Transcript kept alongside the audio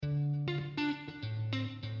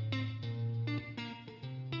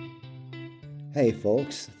Hey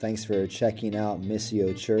folks, thanks for checking out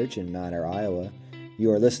Missio Church in Mount Ayr, Iowa. You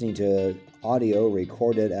are listening to audio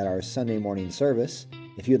recorded at our Sunday morning service.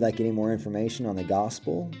 If you'd like any more information on the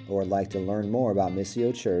gospel or would like to learn more about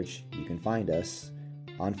Missio Church, you can find us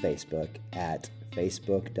on Facebook at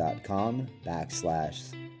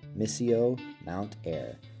facebook.com/Missio Mount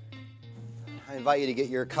Ayr. I invite you to get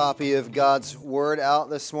your copy of God's Word out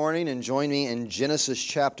this morning and join me in Genesis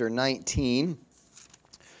chapter 19.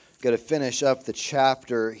 Going to finish up the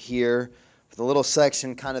chapter here with a little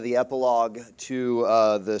section, kind of the epilogue to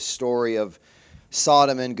the story of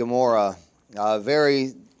Sodom and Gomorrah.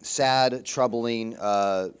 Very sad, troubling,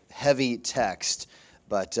 heavy text,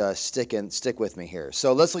 but stick with me here.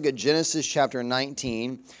 So let's look at Genesis chapter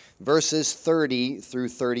 19, verses 30 through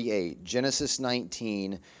 38. Genesis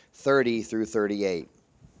 19, 30 through 38.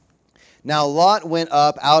 Now Lot went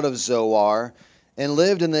up out of Zoar and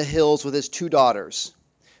lived in the hills with his two daughters,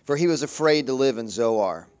 for he was afraid to live in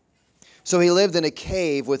Zoar. So he lived in a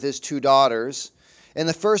cave with his two daughters, and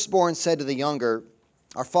the firstborn said to the younger,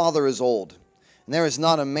 "Our father is old, and there is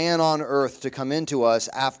not a man on earth to come into us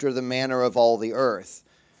after the manner of all the earth.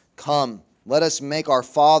 Come, let us make our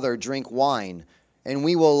father drink wine, and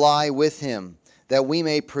we will lie with him, that we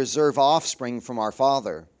may preserve offspring from our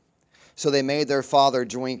father." So they made their father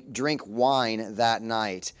drink wine that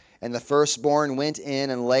night, and the firstborn went in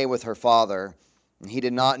and lay with her father. And he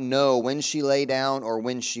did not know when she lay down or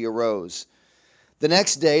when she arose. The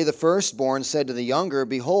next day the firstborn said to the younger,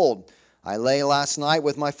 "Behold, I lay last night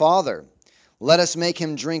with my father. Let us make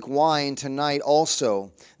him drink wine tonight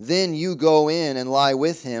also. Then you go in and lie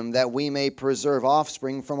with him, that we may preserve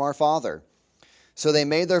offspring from our father." So they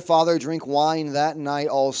made their father drink wine that night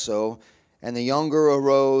also, and the younger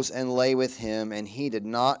arose and lay with him, and he did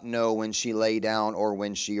not know when she lay down or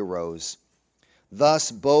when she arose.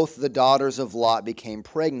 Thus both the daughters of Lot became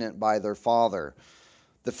pregnant by their father.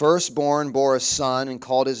 The firstborn bore a son and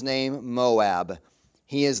called his name Moab.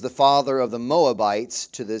 He is the father of the Moabites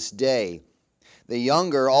to this day. The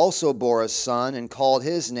younger also bore a son and called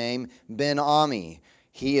his name Ben-Ami.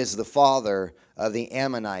 He is the father of the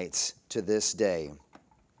Ammonites to this day.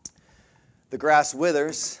 The grass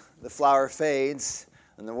withers, the flower fades,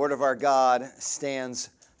 and the word of our God stands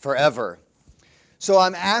forever. So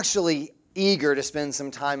I'm actually eager to spend some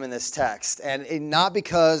time in this text, and not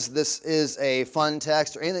because this is a fun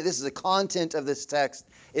text or anything. This is the content of this text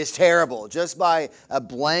is terrible. Just by a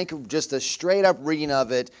blank, just a straight up reading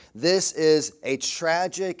of it, this is a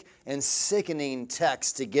tragic and sickening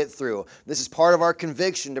text to get through. This is part of our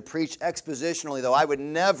conviction to preach expositionally, though I would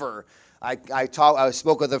never. I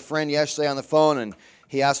spoke with a friend yesterday on the phone, and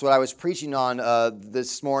he asked what I was preaching on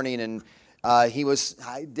this morning, and I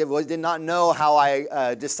did not know how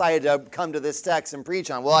I decided to come to this text and preach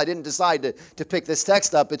on. Well, I didn't decide to pick this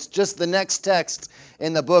text up. It's just the next text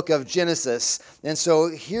in the book of Genesis. And so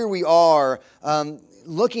here we are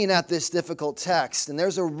looking at this difficult text, and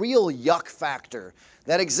there's a real yuck factor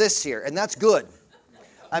that exists here, and that's good.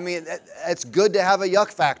 I mean, it's good to have a yuck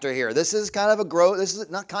factor here. This is kind of a gross, this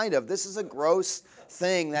is a gross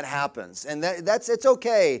thing that happens. And it's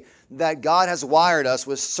okay that God has wired us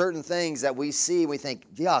with certain things that we see, we think,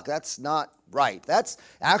 yuck, that's not right. That's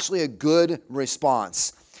actually a good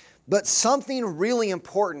response. But something really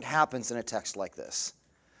important happens in a text like this.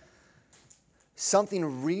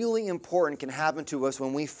 Something really important can happen to us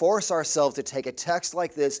when we force ourselves to take a text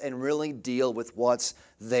like this and really deal with what's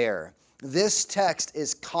there. This text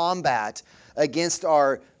is combat against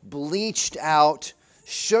our bleached out,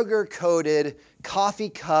 sugar-coated, coffee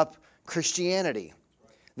cup Christianity.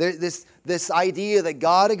 This idea that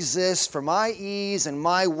God exists for my ease and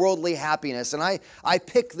my worldly happiness. And I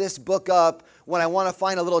pick this book up when I want to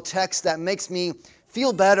find a little text that makes me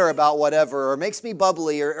feel better about whatever, or makes me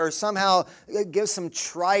bubbly, or somehow gives some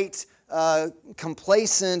trite,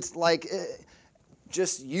 complacent,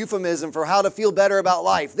 just euphemism for how to feel better about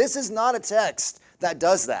life. This is not a text that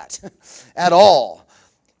does that at all.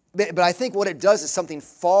 But I think what it does is something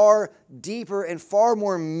far deeper and far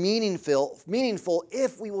more meaningful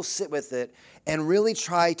if we will sit with it and really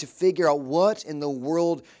try to figure out what in the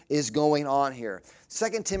world is going on here.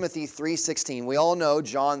 2 Timothy 3:16. We all know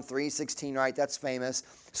John 3:16, right? That's famous.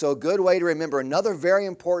 So a good way to remember another very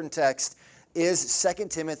important text is 2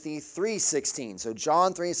 Timothy 3:16. So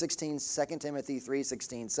John 3:16, 2 Timothy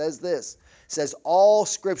 3:16 says this. It says, all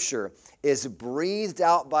Scripture is breathed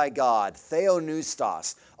out by God,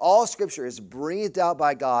 theopneustos. All Scripture is breathed out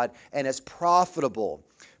by God and is profitable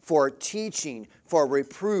for teaching, for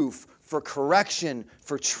reproof, for correction,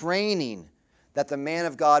 for training, that the man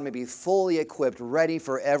of God may be fully equipped, ready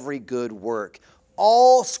for every good work.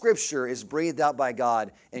 All Scripture is breathed out by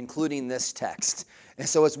God, including this text. And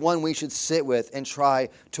so it's one we should sit with and try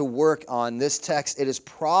to work on. This text, it is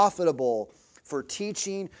profitable for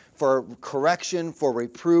teaching, for correction, for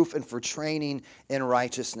reproof, and for training in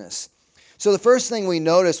righteousness. So the first thing we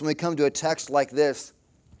notice when we come to a text like this,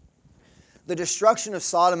 the destruction of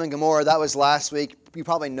Sodom and Gomorrah, that was last week. You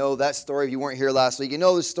probably know that story if you weren't here last week. You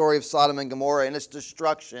know the story of Sodom and Gomorrah and its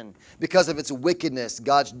destruction because of its wickedness.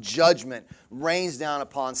 God's judgment rains down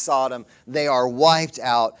upon Sodom. They are wiped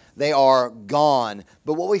out. They are gone.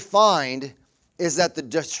 But what we find is that the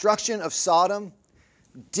destruction of Sodom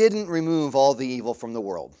didn't remove all the evil from the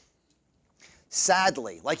world.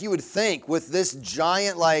 Sadly, like you would think, with this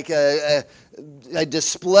giant, like a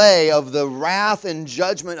display of the wrath and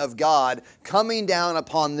judgment of God coming down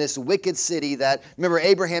upon this wicked city that, remember,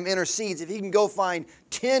 Abraham intercedes. If he can go find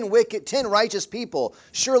 10 righteous people,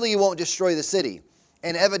 surely he won't destroy the city.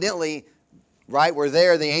 And evidently, right, we're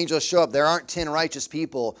there, the angels show up. There aren't 10 righteous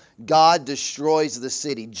people. God destroys the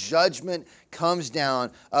city. Judgment comes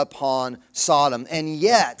down upon Sodom. And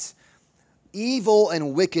yet, evil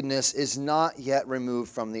and wickedness is not yet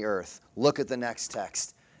removed from the earth. Look at the next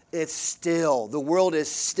text. The world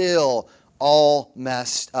is still all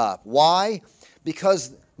messed up. Why?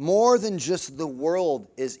 Because more than just the world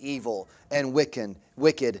is evil and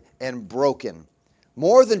wicked and broken.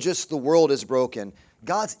 More than just the world is broken.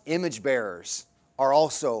 God's image bearers are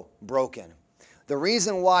also broken. The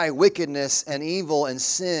reason why wickedness and evil and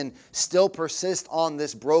sin still persist on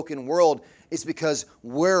this broken world is because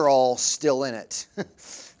we're all still in it.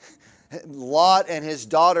 Lot and his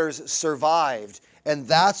daughters survived, and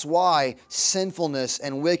that's why sinfulness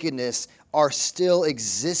and wickedness are still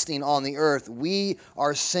existing on the earth. We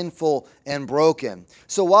are sinful and broken.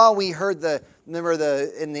 So while we heard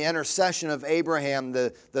in the intercession of Abraham,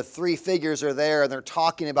 the three figures are there, and they're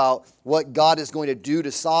talking about what God is going to do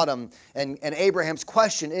to Sodom. And Abraham's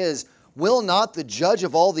question is, will not the judge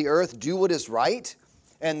of all the earth do what is right?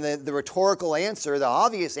 And the rhetorical answer, the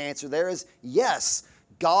obvious answer there is yes,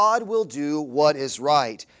 God will do what is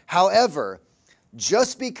right. However,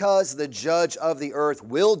 just because the judge of the earth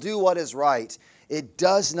will do what is right, it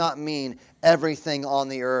does not mean everything on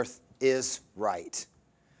the earth is right.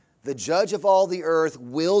 The judge of all the earth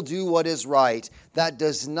will do what is right. That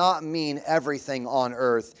does not mean everything on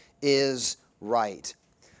earth is right.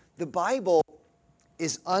 The Bible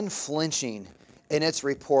is unflinching in its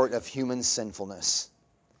report of human sinfulness.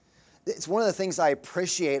 It's one of the things I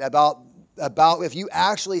appreciate about if you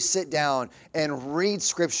actually sit down and read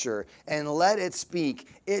Scripture and let it speak,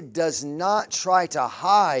 it does not try to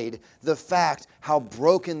hide the fact how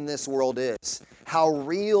broken this world is, how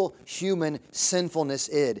real human sinfulness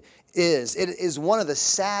it is. It is one of the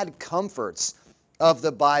sad comforts of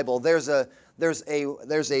the Bible. There's a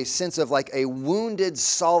sense of like a wounded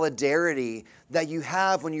solidarity that you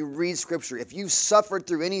have when you read Scripture. If you've suffered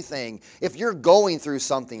through anything, if you're going through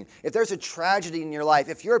something, if there's a tragedy in your life,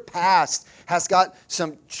 if your past has got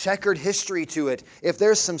some checkered history to it, if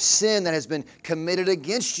there's some sin that has been committed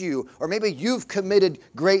against you, or maybe you've committed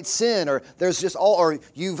great sin, or or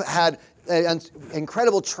you've had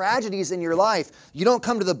incredible tragedies in your life, you don't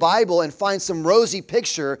come to the Bible and find some rosy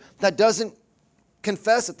picture that doesn't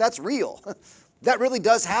confess that that's real. That really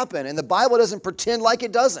does happen, and the Bible doesn't pretend like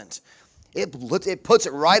it doesn't. It puts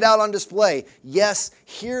it right out on display. Yes,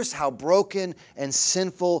 here's how broken and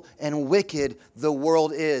sinful and wicked the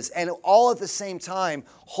world is. And all at the same time,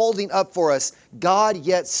 holding up for us, God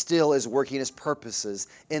yet still is working His purposes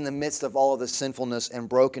in the midst of all of the sinfulness and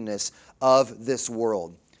brokenness of this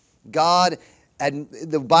world. God, and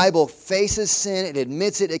the Bible faces sin, it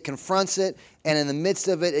admits it, it confronts it, and in the midst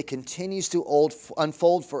of it, it continues to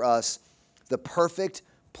unfold for us the perfect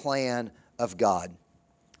plan of God.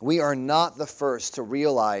 We are not the first to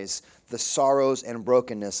realize the sorrows and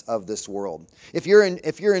brokenness of this world. If you're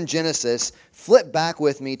in Genesis, flip back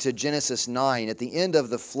with me to Genesis 9 at the end of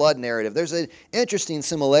the flood narrative. There's an interesting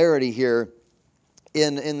similarity here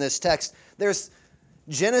in this text. There's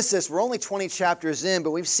Genesis, we're only 20 chapters in, but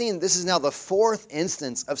we've seen this is now the fourth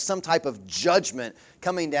instance of some type of judgment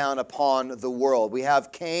coming down upon the world. We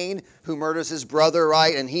have Cain, who murders his brother,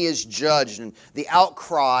 right? And he is judged. And the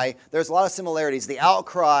outcry, there's a lot of similarities. The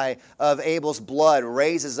outcry of Abel's blood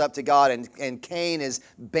raises up to God, and Cain is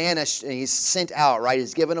banished, and he's sent out, right?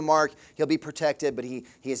 He's given a mark. He'll be protected, but he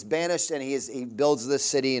is banished, and he builds this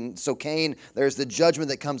city. And so Cain, there's the judgment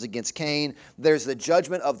that comes against Cain. There's the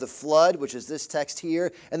judgment of the flood, which is this text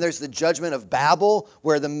here. And there's the judgment of Babel,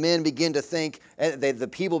 where the men begin to think, the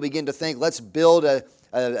people begin to think, let's build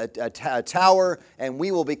a tower, and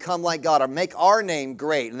we will become like God, or make our name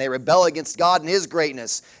great. And they rebel against God and His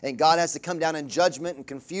greatness. And God has to come down in judgment and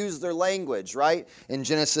confuse their language, right? In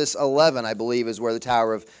Genesis 11, I believe, is where the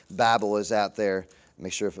Tower of Babel is at there.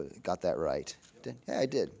 Make sure if I got that right. Yeah, I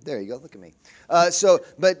did. There you go. Look at me.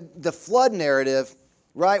 But the flood narrative,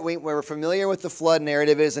 right? We're familiar with the flood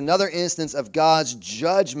narrative. It is another instance of God's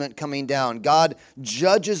judgment coming down. God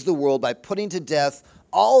judges the world by putting to death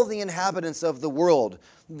all the inhabitants of the world.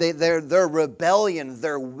 Their rebellion,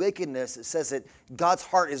 their wickedness. It says that God's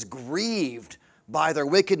heart is grieved by their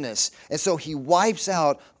wickedness. And so He wipes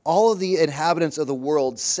out all of the inhabitants of the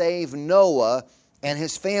world, save Noah and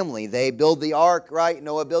his family. They build the ark, right?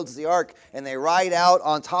 Noah builds the ark, and they ride out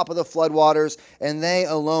on top of the floodwaters, and they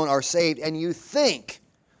alone are saved. And you think,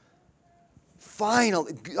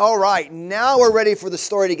 finally, all right, now we're ready for the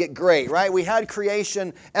story to get great, right? We had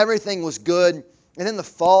creation, everything was good, and then the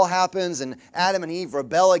fall happens, and Adam and Eve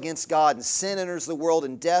rebel against God, and sin enters the world,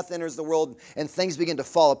 and death enters the world, and things begin to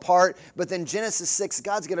fall apart. But then Genesis 6,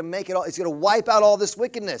 God's going to make it all, He's going to wipe out all this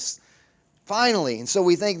wickedness. Finally. And so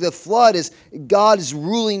we think the flood is God is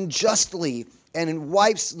ruling justly and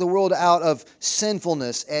wipes the world out of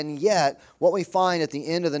sinfulness. And yet, what we find at the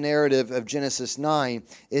end of the narrative of Genesis 9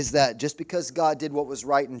 is that just because God did what was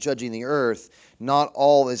right in judging the earth, not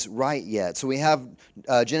all is right yet. So we have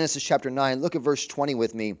Genesis chapter 9. Look at verse 20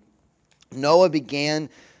 with me. Noah began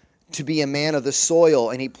to be a man of the soil,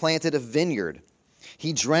 and he planted a vineyard.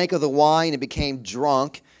 He drank of the wine and became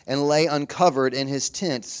drunk and lay uncovered in his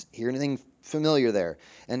tents. Hear anything familiar there?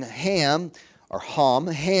 And Ham,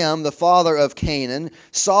 the father of Canaan,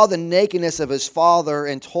 saw the nakedness of his father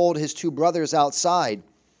and told his two brothers outside.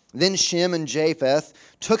 Then Shem and Japheth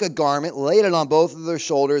took a garment, laid it on both of their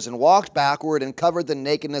shoulders, and walked backward and covered the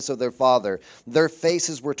nakedness of their father. Their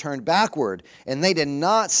faces were turned backward, and they did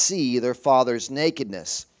not see their father's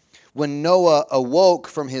nakedness. When Noah awoke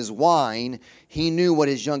from his wine, he knew what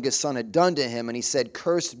his youngest son had done to him, and he said,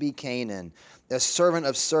 "Cursed be Canaan. A servant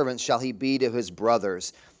of servants shall he be to his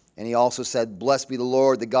brothers." And he also said, "Blessed be the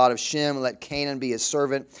Lord, the God of Shem, and let Canaan be his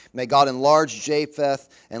servant. May God enlarge Japheth,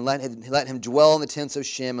 and let him dwell in the tents of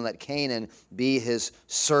Shem, and let Canaan be his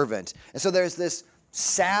servant." And so there's this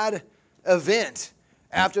sad event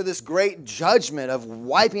after this great judgment of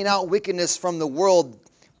wiping out wickedness from the world.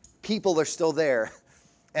 People are still there.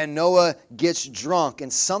 And Noah gets drunk,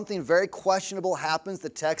 and something very questionable happens. The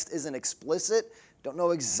text isn't explicit. Don't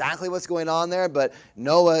know exactly what's going on there, but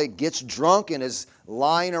Noah gets drunk and is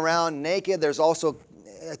lying around naked. There's also,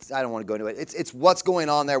 I don't want to go into it. It's what's going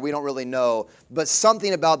on there. We don't really know. But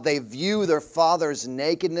something about they view their father's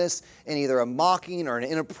nakedness in either a mocking or an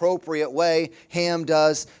inappropriate way. Ham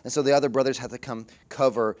does. And so the other brothers have to come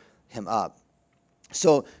cover him up.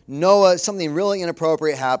 So Noah, something really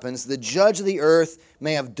inappropriate happens. The judge of the earth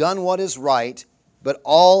may have done what is right, but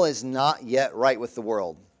all is not yet right with the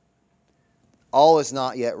world. All is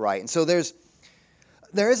not yet right. And so there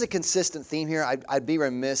is a consistent theme here. I'd be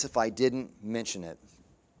remiss if I didn't mention it.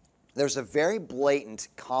 There's a very blatant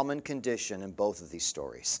common condition in both of these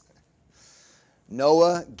stories.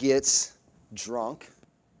 Noah gets drunk.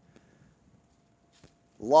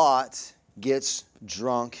 Lot gets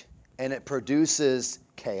drunk, and it produces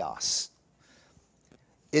chaos.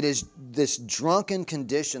 It is this drunken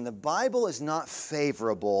condition. The Bible is not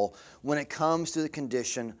favorable when it comes to the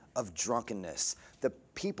condition of drunkenness. The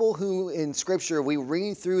people who in Scripture, we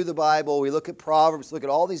read through the Bible, we look at Proverbs, look at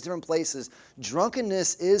all these different places,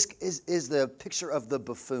 drunkenness is the picture of the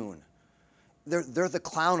buffoon. They're the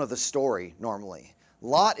clown of the story normally.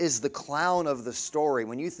 Lot is the clown of the story.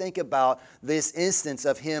 When you think about this instance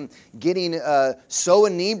of him getting so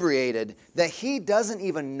inebriated that he doesn't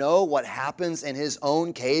even know what happens in his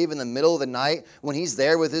own cave in the middle of the night when he's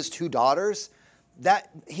there with his two daughters, that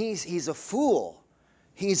he's a fool.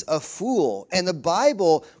 He's a fool. And the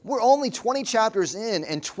Bible, we're only 20 chapters in,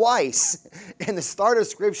 and twice in the start of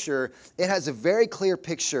Scripture, it has a very clear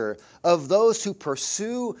picture of those who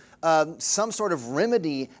pursue some sort of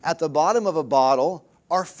remedy at the bottom of a bottle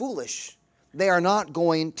are foolish. They are not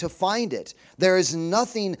going to find it. There is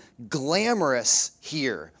nothing glamorous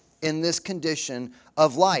here in this condition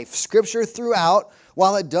of life. Scripture throughout,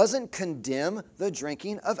 while it doesn't condemn the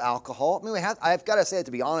drinking of alcohol, I've got to say it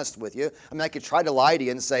to be honest with you. I could try to lie to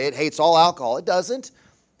you and say it hates all alcohol. It doesn't.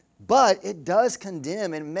 But it does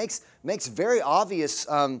condemn and makes very obvious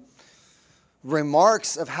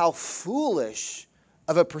remarks of how foolish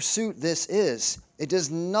of a pursuit this is. It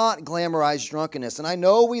does not glamorize drunkenness. And I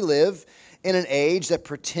know we live in an age that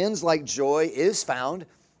pretends like joy is found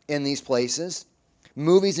in these places.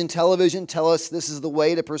 Movies and television tell us this is the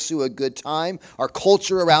way to pursue a good time. Our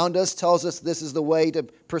culture around us tells us this is the way to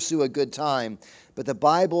pursue a good time. But the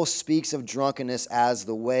Bible speaks of drunkenness as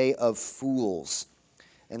the way of fools.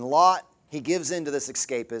 And Lot, he gives in to this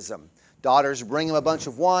escapism. Daughters bring him a bunch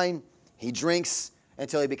of wine. He drinks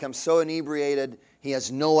until he becomes so inebriated, he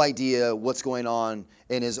has no idea what's going on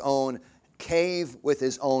in his own cave with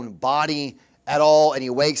his own body at all, and he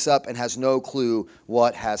wakes up and has no clue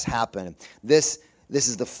what has happened. This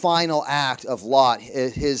is the final act of Lot.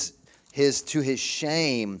 To his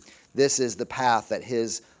shame, this is the path that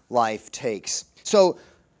his life takes. So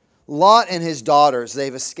Lot and his daughters,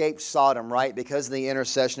 they've escaped Sodom, right? Because of the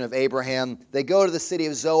intercession of Abraham. They go to the city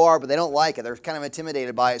of Zoar, but they don't like it. They're kind of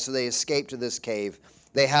intimidated by it, so they escape to this cave.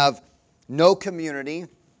 They have no community.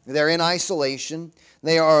 They're in isolation.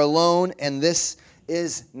 They are alone, and this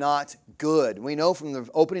is not good. We know from the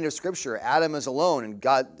opening of Scripture, Adam is alone, and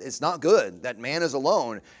God, it's not good that man is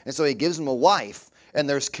alone. And so he gives him a wife. And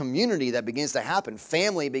there's community that begins to happen.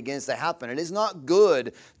 Family begins to happen. It is not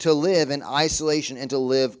good to live in isolation and to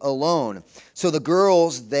live alone. So the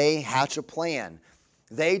girls, they hatch a plan.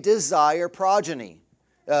 They desire progeny.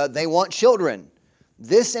 They want children.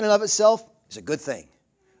 This in and of itself is a good thing.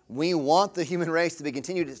 We want the human race to be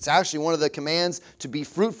continued. It's actually one of the commands to be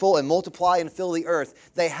fruitful and multiply and fill the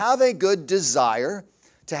earth. They have a good desire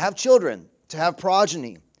to have children, to have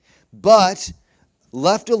progeny. But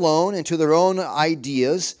left alone and to their own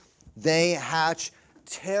ideas, they hatch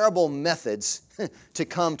terrible methods to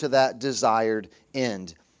come to that desired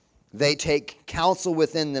end. They take counsel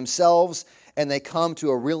within themselves and they come to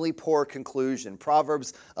a really poor conclusion.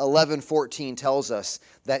 Proverbs 11:14 tells us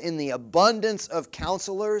that in the abundance of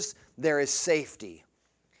counselors, there is safety.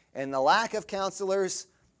 In the lack of counselors,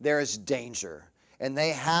 there is danger. And they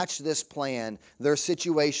hatch this plan. Their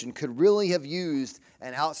situation could really have used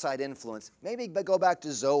an outside influence. Maybe go back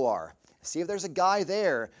to Zoar. See if there's a guy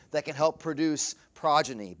there that can help produce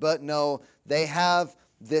progeny. But no, they have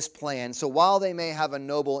this plan. So while they may have a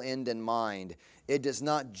noble end in mind, it does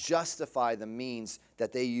not justify the means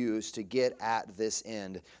that they use to get at this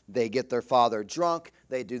end. They get their father drunk.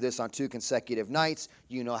 They do this on 2 consecutive nights.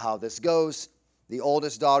 You know how this goes. The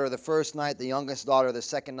oldest daughter the first night, the youngest daughter the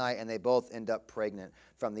second night, and they both end up pregnant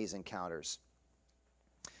from these encounters.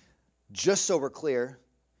 Just so we're clear,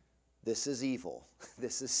 this is evil.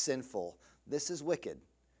 This is sinful. This is wicked.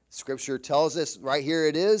 Scripture tells us right here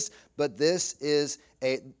it is, but this is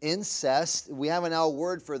incest. We have now a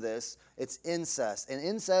word for this. It's incest. And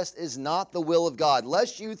incest is not the will of God.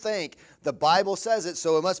 Lest you think the Bible says it,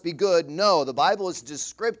 so it must be good. No, the Bible is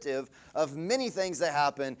descriptive of many things that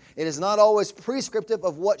happen. It is not always prescriptive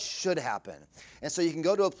of what should happen. And so you can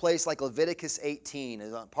go to a place like Leviticus 18,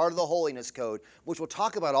 is part of the Holiness Code, which will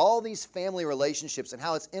talk about all these family relationships and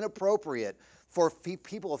how it's inappropriate for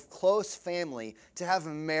people of close family to have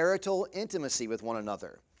marital intimacy with one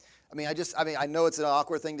another. I know it's an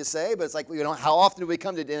awkward thing to say, but it's like, how often do we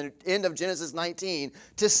come to the end of Genesis 19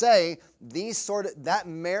 to say that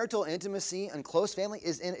marital intimacy and close family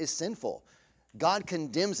is sinful. God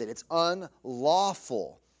condemns it. It's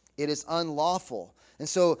unlawful. It is unlawful. And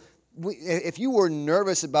so if you were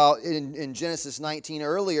nervous about in Genesis 19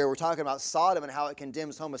 earlier, we're talking about Sodom and how it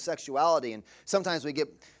condemns homosexuality. And sometimes we get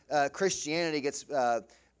Christianity gets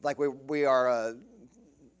like we are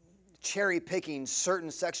cherry picking certain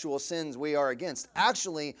sexual sins we are against.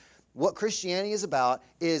 Actually, what Christianity is about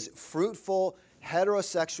is fruitful,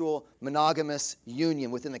 heterosexual, monogamous union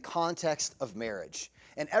within the context of marriage.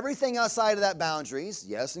 And everything outside of that boundaries,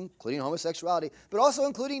 yes, including homosexuality, but also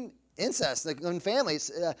including incest in families,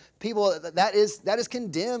 people that is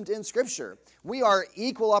condemned in Scripture. We are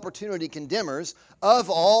equal opportunity condemners of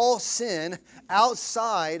all sin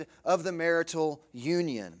outside of the marital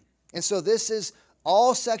union. And so this is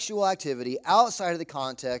all sexual activity outside of the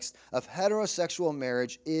context of heterosexual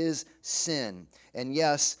marriage is sin. And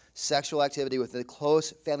yes, sexual activity with the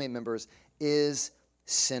close family members is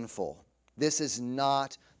sinful. This is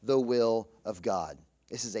not the will of God.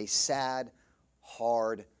 This is a sad,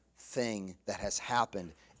 hard thing that has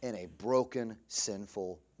happened in a broken,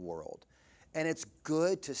 sinful world. And it's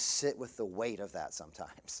good to sit with the weight of that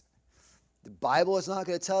sometimes. The Bible is not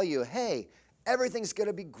going to tell you, hey, everything's going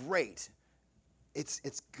to be great. It's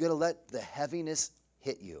going to let the heaviness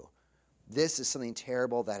hit you. This is something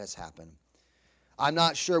terrible that has happened. I'm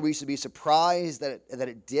not sure we should be surprised that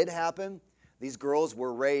it did happen. These girls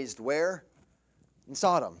were raised where? In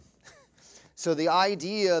Sodom. So the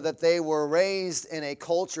idea that they were raised in a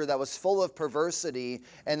culture that was full of perversity,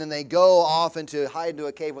 and then they go off hide into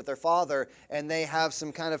a cave with their father, and they have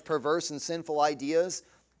some kind of perverse and sinful ideas,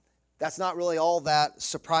 that's not really all that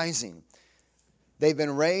surprising. They've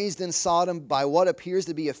been raised in Sodom by what appears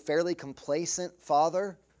to be a fairly complacent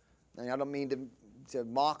father. And I don't mean to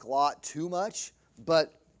mock Lot too much,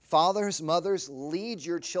 but fathers, mothers, lead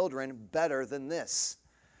your children better than this.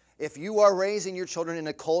 If you are raising your children in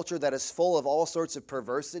a culture that is full of all sorts of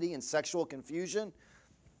perversity and sexual confusion,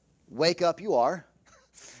 wake up, you are.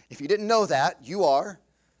 If you didn't know that, you are.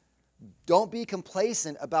 Don't be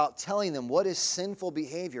complacent about telling them what is sinful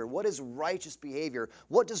behavior, what is righteous behavior,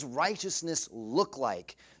 what does righteousness look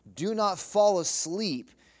like. Do not fall asleep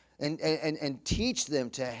and teach them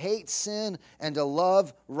to hate sin and to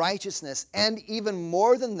love righteousness. And even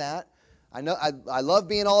more than that, I know I love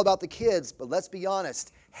being all about the kids, but let's be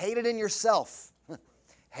honest, hate it in yourself.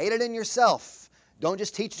 Hate it in yourself. Don't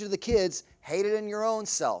just teach it to the kids, hate it in your own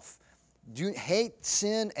self. Do hate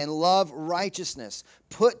sin and love righteousness.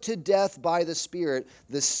 Put to death by the Spirit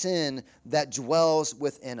the sin that dwells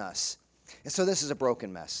within us. And so this is a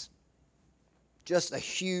broken mess. Just a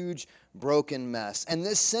huge broken mess. And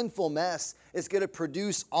this sinful mess is going to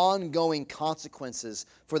produce ongoing consequences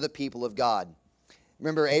for the people of God.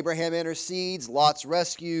 Remember, Abraham intercedes, Lot's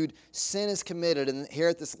rescued, sin is committed. And here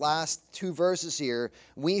at this last 2 verses here,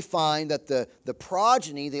 we find that the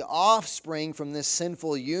progeny, the offspring from this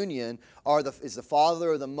sinful union is the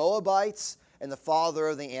father of the Moabites and the father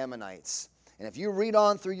of the Ammonites. And if you read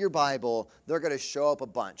on through your Bible, they're going to show up a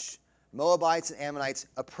bunch. Moabites and Ammonites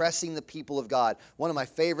oppressing the people of God. One of my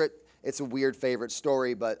favorite, it's a weird favorite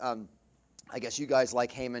story, but I guess you guys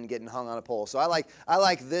like Haman getting hung on a pole. So I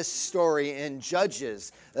like this story in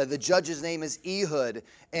Judges. The judge's name is Ehud,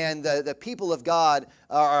 and the people of God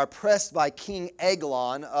are oppressed by King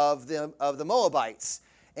Eglon of the Moabites.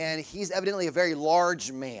 And he's evidently a very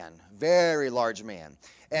large man.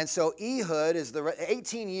 And so Ehud is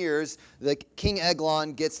 18 years, the King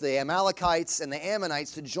Eglon gets the Amalekites and the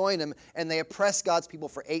Ammonites to join him, and they oppress God's people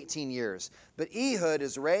for 18 years. But Ehud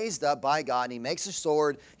is raised up by God, and he makes a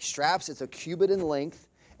sword, it's a cubit in length,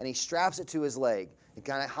 and he straps it to his leg. He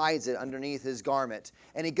kind of hides it underneath his garment.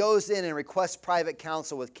 And he goes in and requests private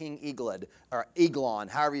counsel with King Eglon,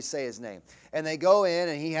 however you say his name. And they go in,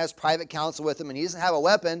 and he has private counsel with him, and he doesn't have a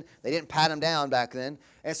weapon. They didn't pat him down back then.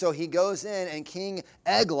 And so he goes in, and King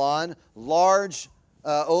Eglon, large,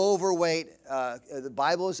 overweight, the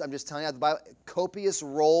Bible is, I'm just telling you, the Bible, copious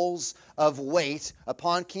rolls of weight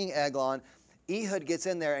upon King Eglon. Ehud gets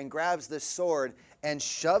in there and grabs this sword and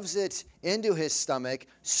shoves it into his stomach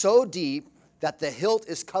so deep that the hilt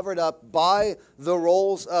is covered up by the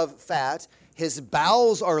rolls of fat. His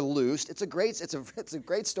bowels are loosed. It's a great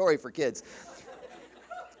story for kids.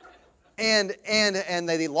 And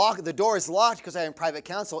they lock, the door is locked because I have private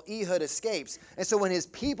counsel. Ehud escapes. And so when his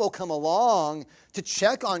people come along to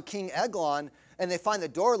check on King Eglon and they find the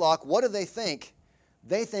door locked, what do they think?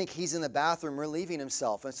 They think he's in the bathroom relieving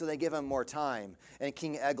himself, and so they give him more time, and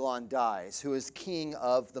King Eglon dies, who is king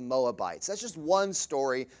of the Moabites. That's just one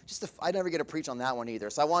story. I never get to preach on that one either,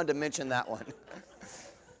 so I wanted to mention that one.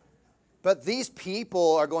 But these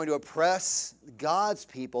people are going to oppress God's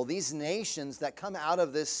people. These nations that come out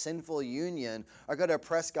of this sinful union are going to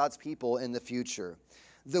oppress God's people in the future.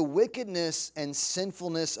 The wickedness and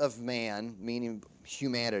sinfulness of man, meaning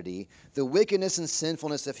humanity, the wickedness and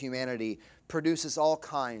sinfulness of humanity produces all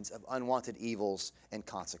kinds of unwanted evils and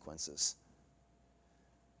consequences.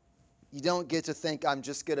 You don't get to think I'm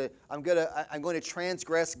going to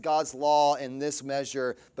transgress God's law in this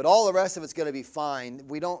measure, but all the rest of it's going to be fine.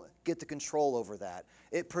 We don't get the control over that.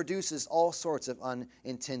 It produces all sorts of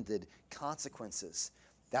unintended consequences.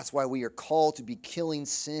 That's why we are called to be killing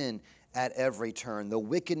sin at every turn. The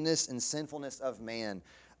wickedness and sinfulness of man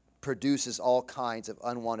produces all kinds of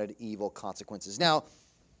unwanted evil consequences. Now,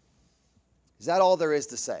 is that all there is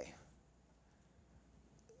to say?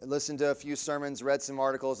 I listened to a few sermons, read some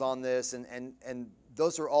articles on this, and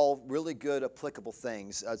those are all really good, applicable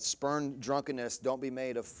things. Spurn drunkenness, don't be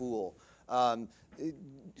made a fool.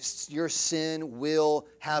 Your sin will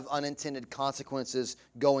have unintended consequences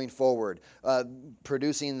going forward,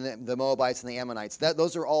 producing the Moabites and the Ammonites.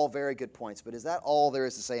 Those are all very good points, but is that all there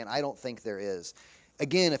is to say? And I don't think there is.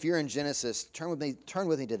 Again, if you're in Genesis, turn with me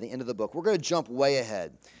to the end of the book. We're going to jump way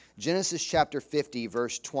ahead. Genesis chapter 50,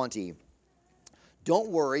 verse 20. Don't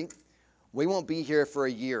worry, we won't be here for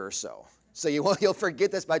a year or so. So you'll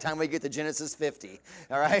forget this by the time we get to Genesis 50.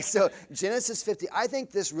 All right, so Genesis 50, I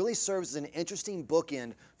think this really serves as an interesting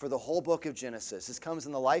bookend for the whole book of Genesis. This comes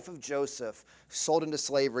in the life of Joseph, sold into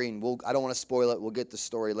slavery, and I don't want to spoil it. We'll get the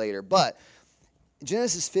story later. But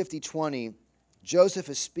Genesis 50:20, Joseph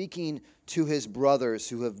is speaking to his brothers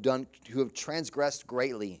who have transgressed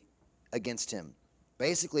greatly against him,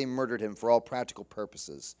 basically murdered him for all practical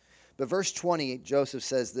purposes. But verse 20, Joseph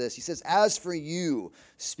says this. He says, as for you,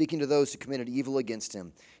 speaking to those who committed evil against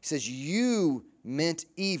him, he says, you meant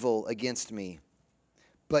evil against me,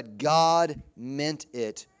 but God meant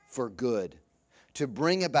it for good, to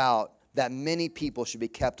bring about that many people should be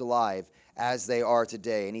kept alive as they are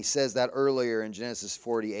today. And he says that earlier in Genesis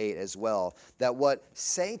 48 as well, that what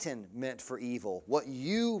Satan meant for evil, what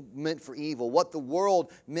you meant for evil, what the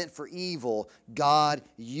world meant for evil, God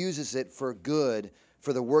uses it for good,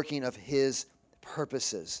 for the working of his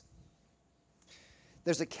purposes.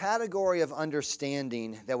 There's a category of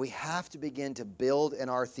understanding that we have to begin to build in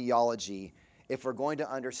our theology if we're going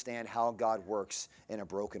to understand how God works in a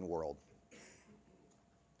broken world.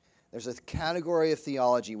 There's a category of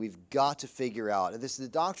theology we've got to figure out. This is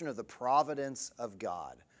the doctrine of the providence of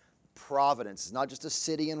God. Providence is not just a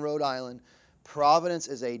city in Rhode Island. Providence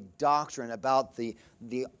is a doctrine about the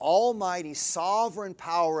almighty sovereign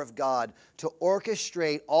power of God to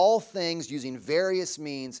orchestrate all things using various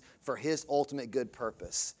means for his ultimate good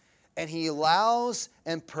purpose. And he allows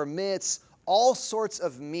and permits all sorts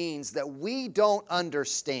of means that we don't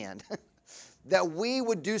understand. That we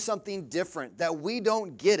would do something different, that we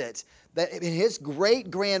don't get it, that in his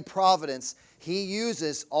great grand providence, he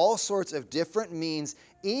uses all sorts of different means,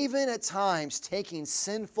 even at times taking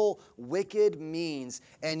sinful, wicked means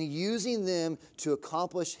and using them to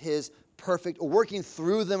accomplish his perfect, or working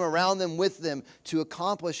through them, around them, with them, to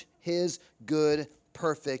accomplish his good,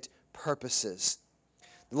 perfect purposes.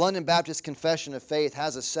 The London Baptist Confession of Faith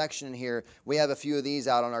has a section in here. We have a few of these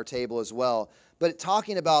out on our table as well. But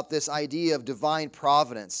talking about this idea of divine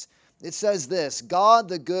providence, it says this, God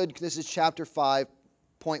the good, this is chapter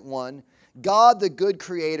 5.1, God the good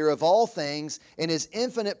creator of all things, in his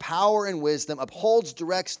infinite power and wisdom, upholds,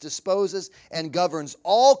 directs, disposes, and governs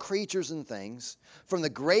all creatures and things, from the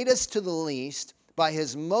greatest to the least, by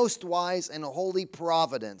his most wise and holy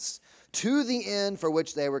providence, to the end for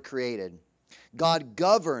which they were created. God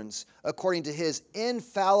governs according to his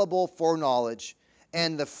infallible foreknowledge,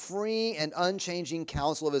 and the free and unchanging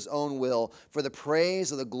counsel of his own will, for the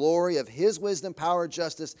praise of the glory of his wisdom, power,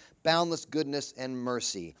 justice, boundless goodness, and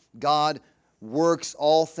mercy. God works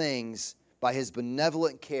all things by his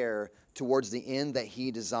benevolent care towards the end that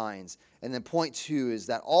he designs. And then point 2 is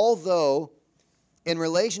that although in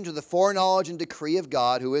relation to the foreknowledge and decree of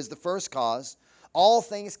God, who is the first cause, all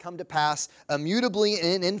things come to pass immutably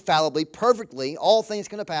and infallibly, perfectly. All things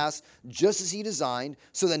come to pass just as he designed,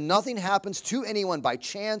 so that nothing happens to anyone by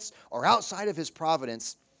chance or outside of his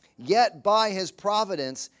providence. Yet by his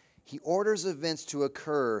providence, he orders events to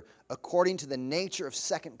occur according to the nature of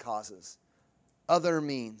second causes, other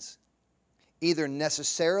means, either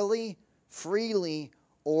necessarily, freely,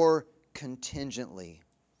 or contingently.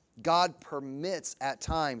 God permits at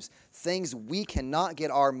times things we cannot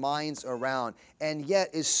get our minds around, and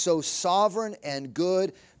yet is so sovereign and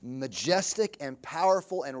good, majestic and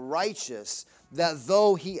powerful and righteous that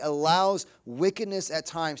though he allows wickedness at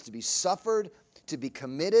times to be suffered, to be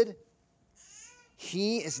committed,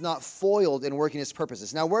 he is not foiled in working his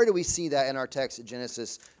purposes. Now, where do we see that in our text at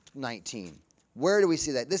Genesis 19? Where do we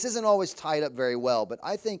see that? This isn't always tied up very well, but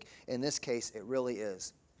I think in this case it really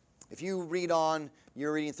is. If you read on,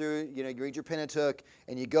 you're reading through, you read your Pentateuch,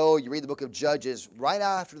 and you read the book of Judges. Right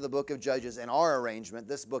after the book of Judges in our arrangement,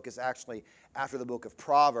 this book is actually after the book of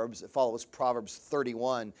Proverbs. It follows Proverbs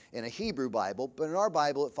 31 in a Hebrew Bible, but in our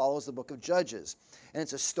Bible it follows the book of Judges. And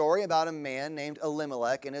it's a story about a man named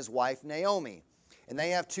Elimelech and his wife Naomi. And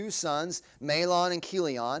they have 2 sons, Mahlon and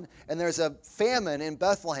Chilion, and there's a famine in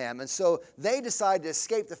Bethlehem. And so they decide to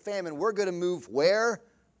escape the famine. We're going to move where?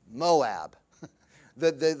 Moab.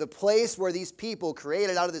 The place where these people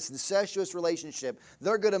created out of this incestuous relationship,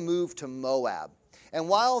 they're going to move to Moab. And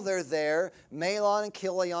while they're there, Mahlon and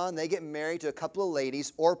Chilion, they get married to a couple of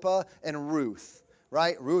ladies, Orpah and Ruth.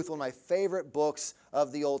 Right? Ruth, one of my favorite books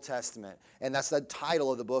of the Old Testament. And that's the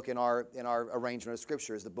title of the book in our arrangement of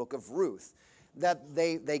Scripture, is the book of Ruth. That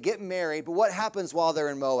they get married, but what happens while they're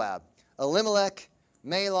in Moab? Elimelech,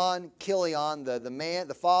 Mahlon, Chilion,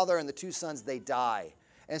 the father and the 2 sons, they die.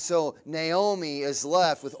 And so Naomi is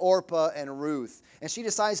left with Orpah and Ruth. And she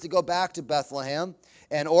decides to go back to Bethlehem.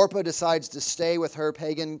 And Orpah decides to stay with her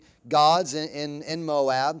pagan gods in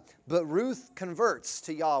Moab. But Ruth converts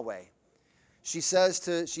to Yahweh. She says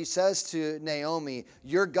to Naomi,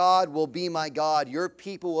 your God will be my God. Your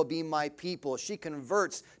people will be my people. She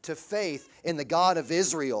converts to faith in the God of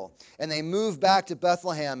Israel. And they move back to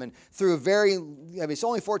Bethlehem. And through it's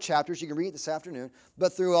only 4 chapters. You can read it this afternoon.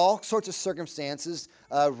 But through all sorts of circumstances,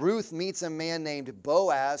 Ruth meets a man named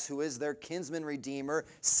Boaz, who is their kinsman redeemer,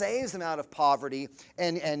 saves them out of poverty,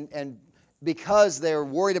 and because they're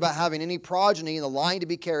worried about having any progeny in the line to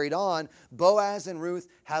be carried on, Boaz and Ruth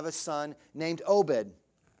have a son named Obed.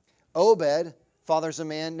 Obed fathers a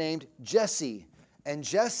man named Jesse, and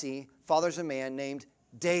Jesse fathers a man named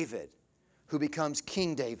David, who becomes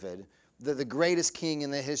King David, the greatest king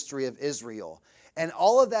in the history of Israel. And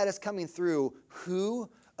all of that is coming through who?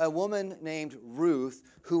 A woman named Ruth,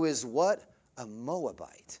 who is what? A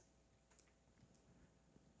Moabite.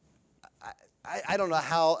 I don't know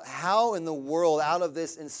how in the world out of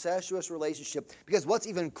this incestuous relationship, because what's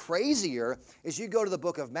even crazier is you go to the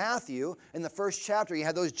book of Matthew, in the first chapter, you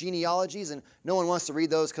have those genealogies, and no one wants to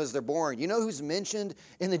read those because they're boring. You know who's mentioned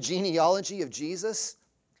in the genealogy of Jesus?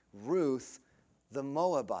 Ruth, the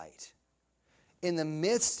Moabite. In the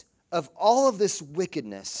midst of all of this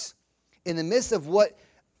wickedness, in the midst of what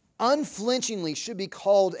unflinchingly should be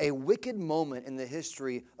called a wicked moment in the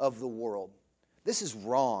history of the world, this is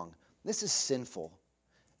wrong. This is sinful.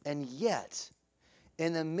 And yet,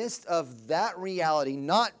 in the midst of that reality,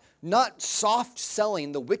 not soft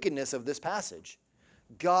selling the wickedness of this passage,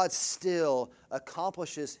 God still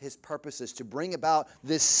accomplishes his purposes to bring about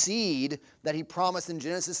this seed that he promised in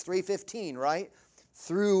Genesis 3:15, right?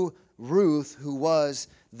 Through Ruth, who was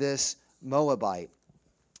this Moabite.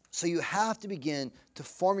 So you have to begin to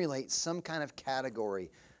formulate some kind of category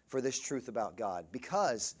for this truth about God,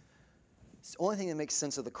 because it's the only thing that makes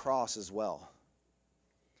sense of the cross as well.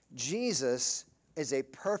 Jesus is a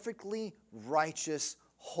perfectly righteous,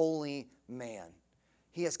 holy man.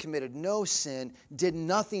 He has committed no sin, did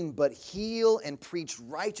nothing but heal and preach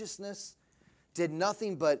righteousness, did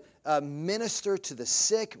nothing but minister to the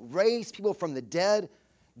sick, raise people from the dead,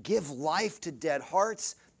 give life to dead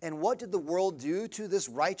hearts. And what did the world do to this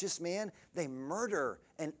righteous man? They murder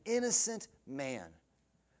an innocent man.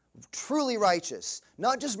 Truly righteous.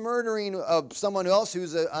 Not just murdering someone else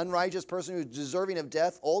who's an unrighteous person who's deserving of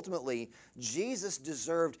death. Ultimately, Jesus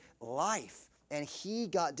deserved life, and he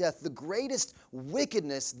got death. The greatest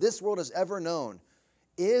wickedness this world has ever known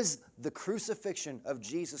is the crucifixion of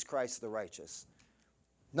Jesus Christ the righteous.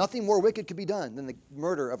 Nothing more wicked could be done than the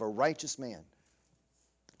murder of a righteous man.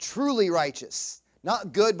 Truly righteous.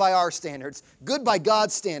 Not good by our standards, good by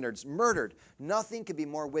God's standards, murdered. Nothing could be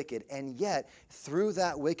more wicked. And yet, through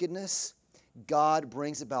that wickedness, God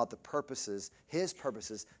brings about the purposes, his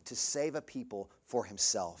purposes, to save a people for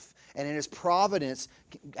himself. And in his providence,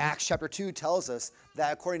 Acts chapter 2 tells us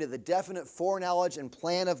that according to the definite foreknowledge and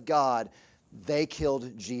plan of God, they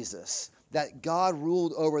killed Jesus. That God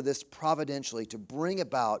ruled over this providentially to bring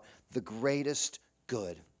about the greatest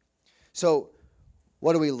good. So,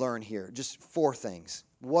 what do we learn here? Just 4 things.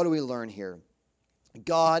 What do we learn here?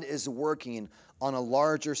 God is working on a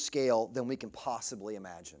larger scale than we can possibly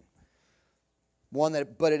imagine.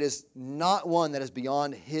 But it is not one that is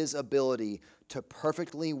beyond his ability to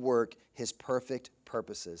perfectly work his perfect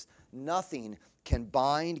purposes. Nothing can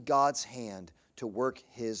bind God's hand to work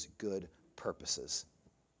his good purposes.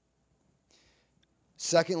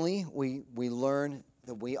 Secondly, we learn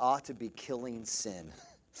that we ought to be killing sin.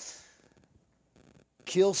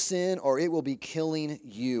 Kill sin, or it will be killing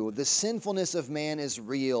you. The sinfulness of man is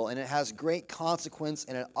real, and it has great consequence,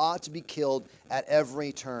 and it ought to be killed at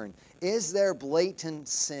every turn. Is there blatant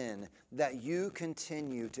sin that you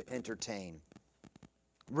continue to entertain?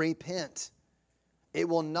 Repent. It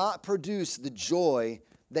will not produce the joy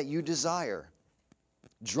that you desire.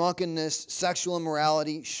 Drunkenness, sexual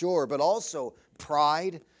immorality, sure, but also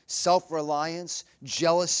pride, self-reliance,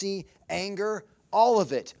 jealousy, anger, all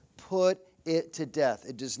of it. Put it to death.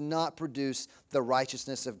 It does not produce the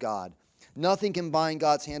righteousness of God. Nothing can bind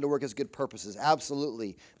God's hand to work his good purposes.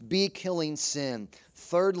 Absolutely. Be killing sin.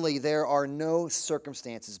 Thirdly, there are no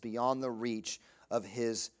circumstances beyond the reach of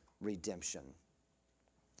his redemption.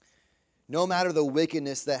 No matter the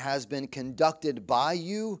wickedness that has been conducted by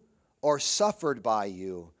you or suffered by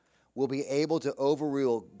you, will be able to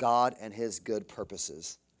overrule God and his good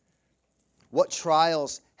purposes. What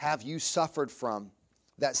trials have you suffered from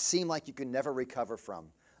that seem like you can never recover from?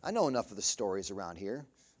 I know enough of the stories around here.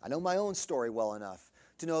 I know my own story well enough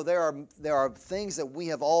to know there are things that we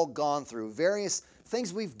have all gone through, various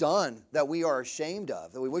things we've done that we are ashamed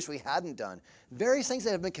of, that we wish we hadn't done, various things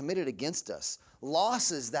that have been committed against us,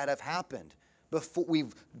 losses that have happened.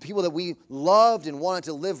 People that we loved and wanted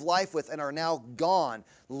to live life with and are now gone.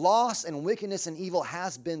 Loss and wickedness and evil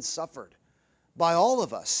has been suffered by all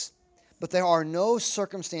of us. But there are no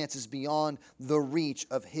circumstances beyond the reach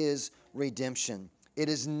of his redemption. It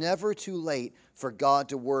is never too late for God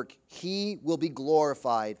to work. He will be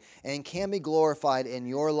glorified and can be glorified in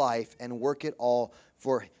your life and work it all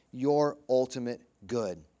for your ultimate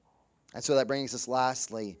good. And so that brings us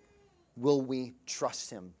lastly, will we trust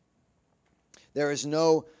him? There is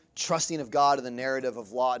no trusting of God in the narrative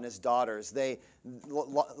of Lot and his daughters.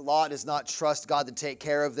 Lot does not trust God to take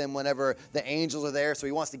care of them whenever the angels are there, so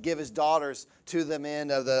he wants to give his daughters to the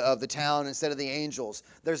men of the town instead of the angels.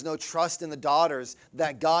 There's no trust in the daughters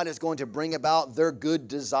that God is going to bring about their good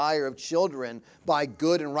desire of children by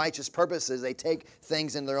good and righteous purposes. They take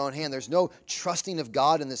things in their own hand. There's no trusting of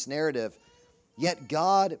God in this narrative. Yet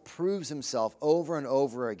God proves himself over and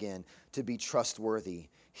over again to be trustworthy.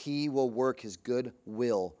 He will work his good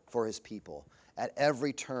will for his people. At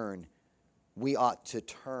every turn, we ought to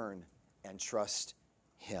turn and trust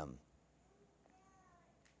him.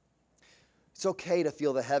 It's okay to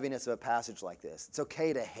feel the heaviness of a passage like this. It's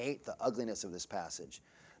okay to hate the ugliness of this passage.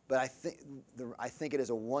 But I think it is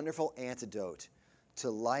a wonderful antidote to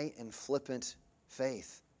light and flippant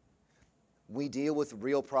faith. We deal with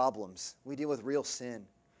real problems. We deal with real sin.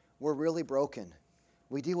 We're really broken.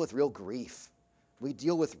 We deal with real grief. We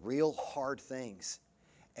deal with real hard things.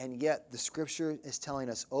 And yet the Scripture is telling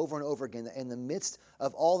us over and over again that in the midst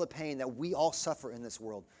of all the pain that we all suffer in this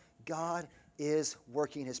world, God is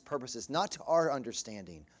working his purposes, not to our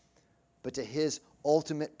understanding, but to his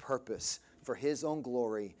ultimate purpose for his own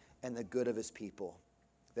glory and the good of his people.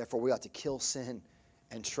 Therefore, we ought to kill sin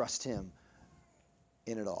and trust him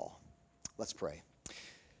in it all. Let's pray.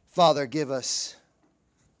 Father,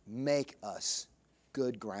 make us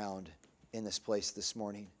good ground in this place this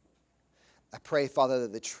morning. I pray, Father,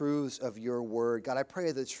 that the truths of your word, God, I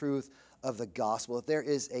pray the truth of the gospel, that there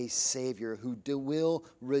is a Savior who will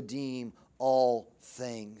redeem all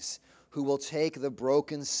things, who will take the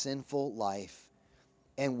broken, sinful life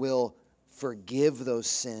and will forgive those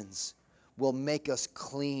sins, will make us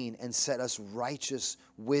clean and set us righteous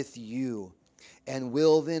with you, and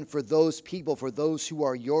will then, for those people, for those who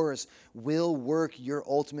are yours, will work your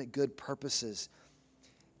ultimate good purposes.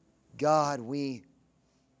 God, we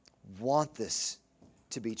want this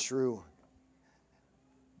to be true.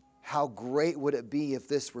 How great would it be if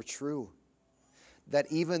this were true? That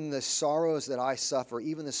even the sorrows that I suffer,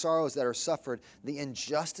 even the sorrows that are suffered, the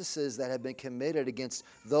injustices that have been committed against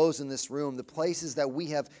those in this room, the places that we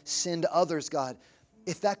have sinned others, God,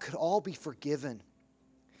 if that could all be forgiven,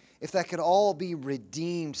 if that could all be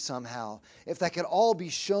redeemed somehow, if that could all be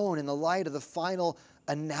shown in the light of the final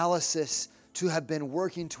analysis to have been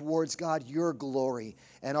working towards, God, your glory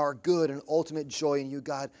and our good and ultimate joy in you,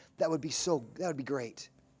 God, that would be great.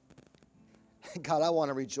 God, I want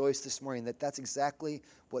to rejoice this morning that that's exactly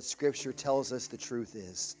what Scripture tells us the truth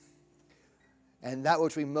is. And that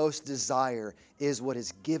which we most desire is what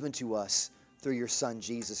is given to us through your Son,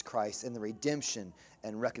 Jesus Christ, and the redemption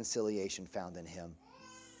and reconciliation found in him.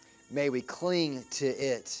 May we cling to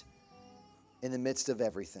it in the midst of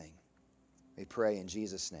everything. We pray in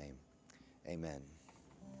Jesus' name. Amen.